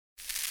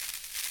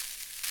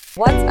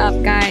What's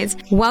up, guys?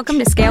 Welcome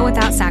to Scale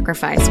Without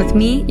Sacrifice with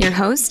me, your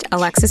host,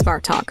 Alexis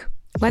Bartok.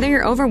 Whether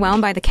you're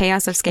overwhelmed by the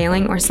chaos of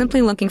scaling or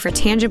simply looking for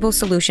tangible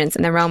solutions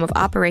in the realm of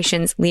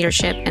operations,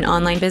 leadership, and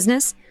online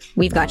business,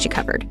 we've got you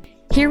covered.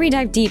 Here we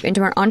dive deep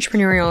into our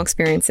entrepreneurial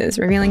experiences,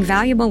 revealing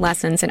valuable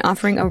lessons and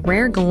offering a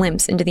rare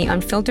glimpse into the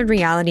unfiltered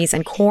realities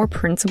and core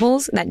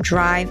principles that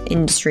drive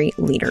industry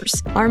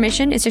leaders. Our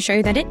mission is to show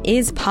you that it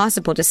is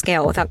possible to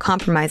scale without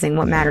compromising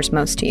what matters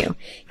most to you,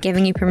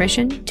 giving you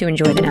permission to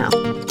enjoy the now.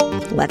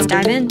 Let's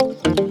dive in.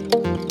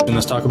 And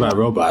let's talk about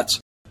robots.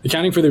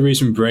 Accounting for the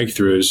recent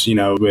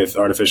breakthroughs, with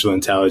artificial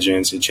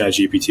intelligence and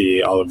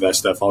ChatGPT, all of that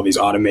stuff, all these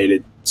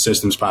automated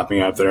systems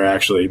popping up that are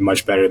actually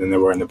much better than they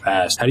were in the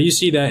past. How do you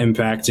see that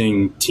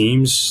impacting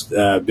teams,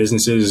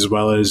 businesses, as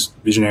well as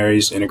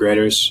visionaries,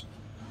 integrators?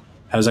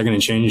 How's that going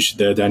to change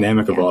the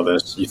dynamic of all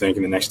this, you think,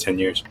 in the next 10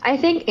 years? I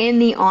think in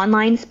the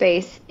online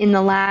space, in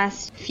the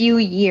last few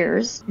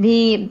years,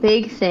 the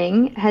big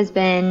thing has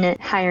been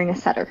hiring a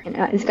setter.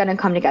 It's going to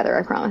come together,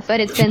 I promise.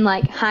 But it's been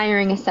like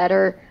hiring a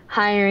setter,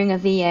 hiring a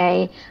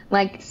VA,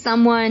 like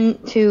someone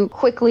to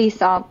quickly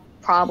solve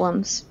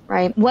problems,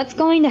 right? What's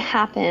going to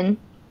happen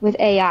with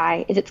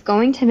AI is it's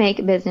going to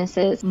make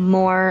businesses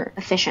more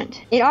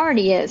efficient. It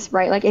already is,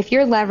 right? Like if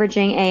you're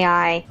leveraging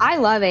AI, I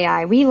love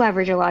AI. We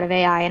leverage a lot of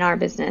AI in our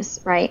business,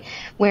 right?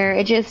 Where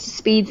it just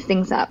speeds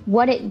things up.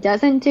 What it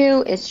doesn't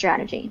do is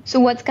strategy. So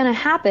what's going to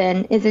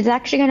happen is it's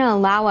actually going to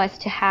allow us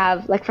to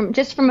have, like from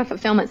a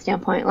fulfillment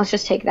standpoint, let's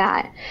just take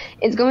that.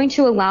 It's going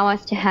to allow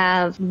us to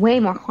have way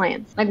more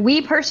clients. Like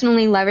we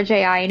personally leverage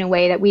AI in a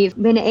way that we've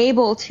been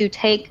able to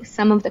take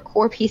some of the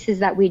core pieces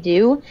that we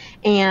do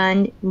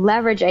and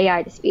leverage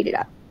AI to speed it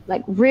up,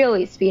 like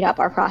really speed up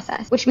our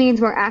process, which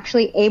means we're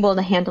actually able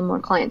to handle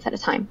more clients at a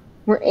time.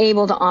 We're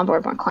able to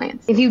onboard more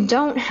clients. If you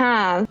don't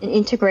have an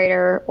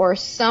integrator or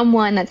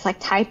someone that's like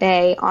type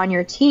A on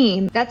your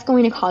team, that's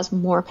going to cause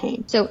more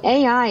pain. So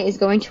AI is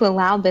going to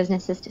allow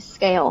businesses to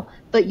scale,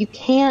 but you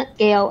can't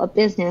scale a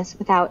business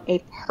without a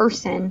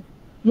person,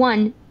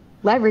 one,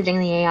 leveraging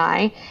the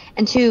AI,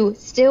 and two,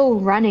 still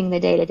running the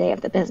day-to-day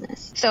of the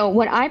business. So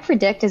what I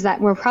predict is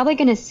that we're probably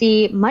going to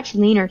see much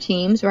leaner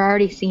teams. We're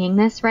already seeing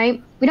this, right?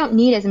 We don't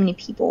need as many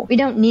people. We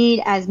don't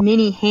need as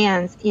many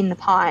hands in the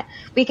pot.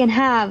 We can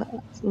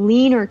have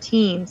leaner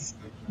teams,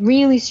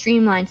 really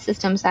streamlined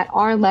systems that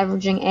are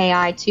leveraging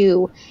AI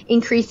to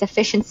increase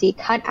efficiency,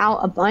 cut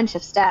out a bunch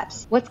of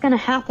steps. What's going to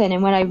happen,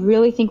 and what I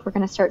really think we're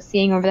going to start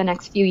seeing over the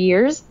next few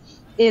years,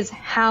 is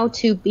how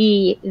to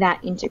be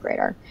that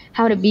integrator,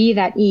 how to be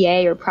that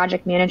EA or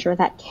project manager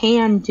that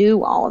can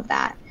do all of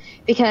that.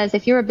 Because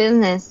if you're a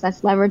business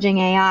that's leveraging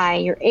AI,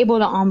 you're able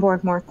to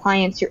onboard more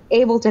clients, you're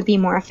able to be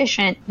more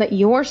efficient, but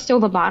you're still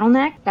the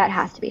bottleneck, that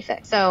has to be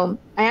fixed. So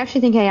I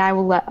actually think AI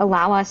will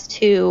allow us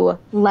to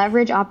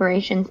leverage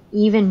operations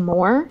even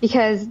more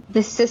because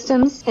the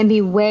systems can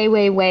be way,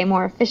 way, way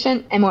more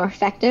efficient and more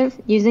effective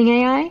using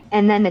AI,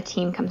 and then the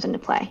team comes into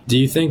play. Do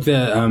you think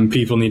that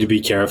people need to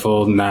be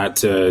careful not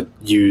to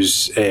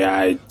use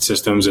AI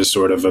systems as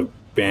sort of a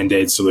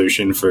Band-Aid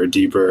solution for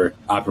deeper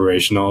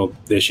operational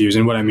issues?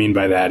 And what I mean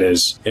by that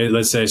is,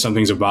 let's say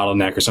something's a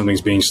bottleneck or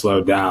something's being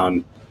slowed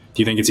down. Do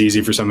you think it's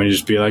easy for somebody to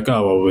just be like,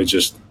 oh, well,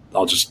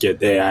 I'll just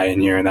get AI in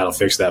here and that'll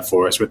fix that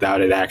for us without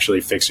it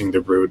actually fixing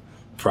the root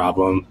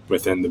problem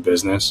within the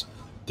business?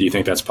 Do you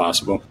think that's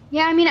possible?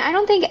 Yeah, I mean, I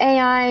don't think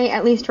AI,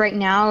 at least right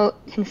now,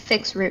 can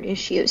fix root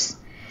issues.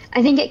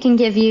 I think it can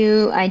give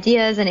you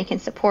ideas and it can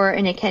support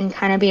and it can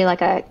kind of be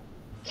like a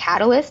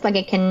catalyst, like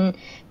it can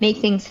make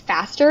things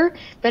faster,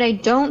 but I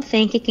don't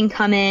think it can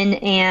come in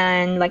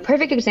and, like,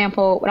 perfect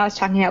example, what I was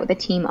talking about with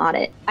the team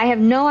audit. I have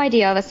no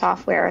idea of a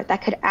software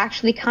that could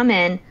actually come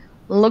in,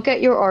 look at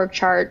your org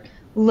chart,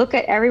 look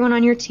at everyone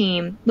on your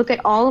team, look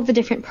at all of the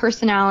different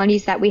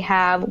personalities that we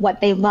have, what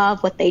they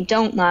love, what they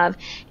don't love,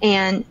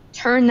 and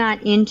turn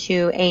that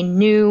into a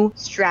new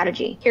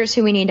strategy. Here's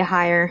who we need to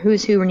hire,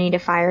 who's who we need to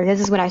fire.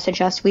 This is what I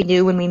suggest we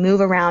do when we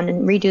move around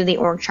and redo the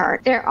org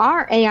chart. There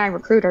are AI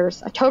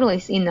recruiters. I've totally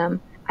seen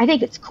them. I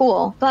think it's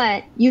cool,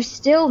 but you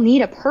still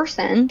need a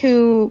person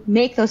to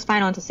make those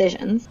final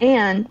decisions.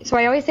 And so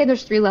I always say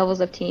there's 3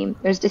 levels of team.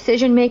 There's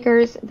decision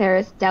makers,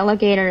 there's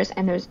delegators,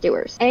 and there's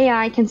doers.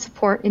 AI can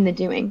support in the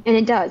doing, and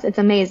it does. It's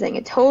amazing.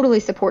 It totally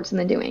supports in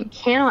the doing.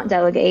 Cannot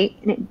delegate,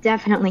 and it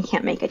definitely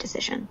can't make a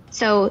decision.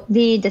 So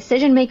the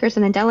decision makers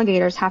and the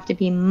delegators have to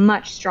be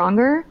much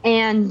stronger,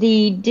 and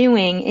the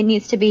doing,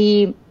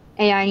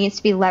 AI needs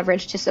to be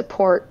leveraged to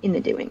support in the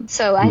doing.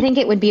 So I think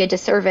it would be a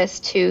disservice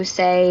to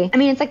say, I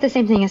mean, it's like the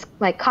same thing as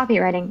like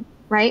copywriting,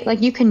 right?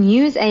 Like you can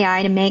use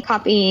AI to make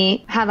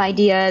copy, have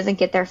ideas and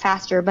get there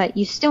faster, but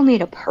you still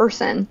need a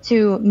person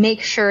to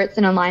make sure it's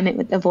in alignment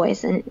with the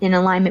voice and in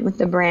alignment with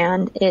the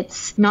brand.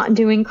 It's not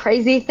doing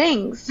crazy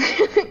things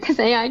because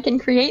AI can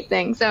create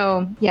things.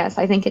 So yes,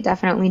 I think it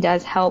definitely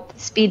does help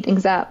speed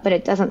things up, but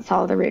it doesn't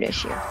solve the root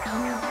issue.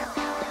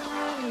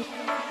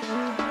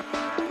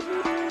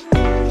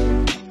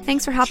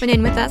 Thanks for hopping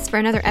in with us for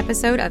another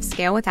episode of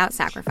Scale Without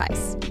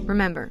Sacrifice.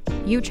 Remember,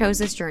 you chose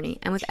this journey,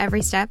 and with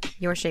every step,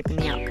 you're shaping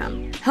the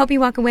outcome. Hope you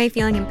walk away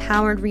feeling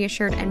empowered,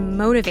 reassured, and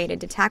motivated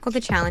to tackle the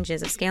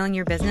challenges of scaling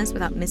your business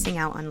without missing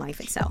out on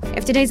life itself.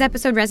 If today's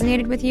episode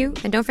resonated with you,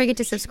 then don't forget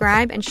to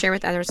subscribe and share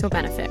with others who'll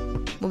benefit.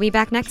 We'll be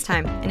back next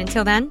time, and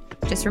until then,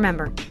 just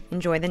remember,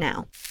 enjoy the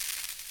now.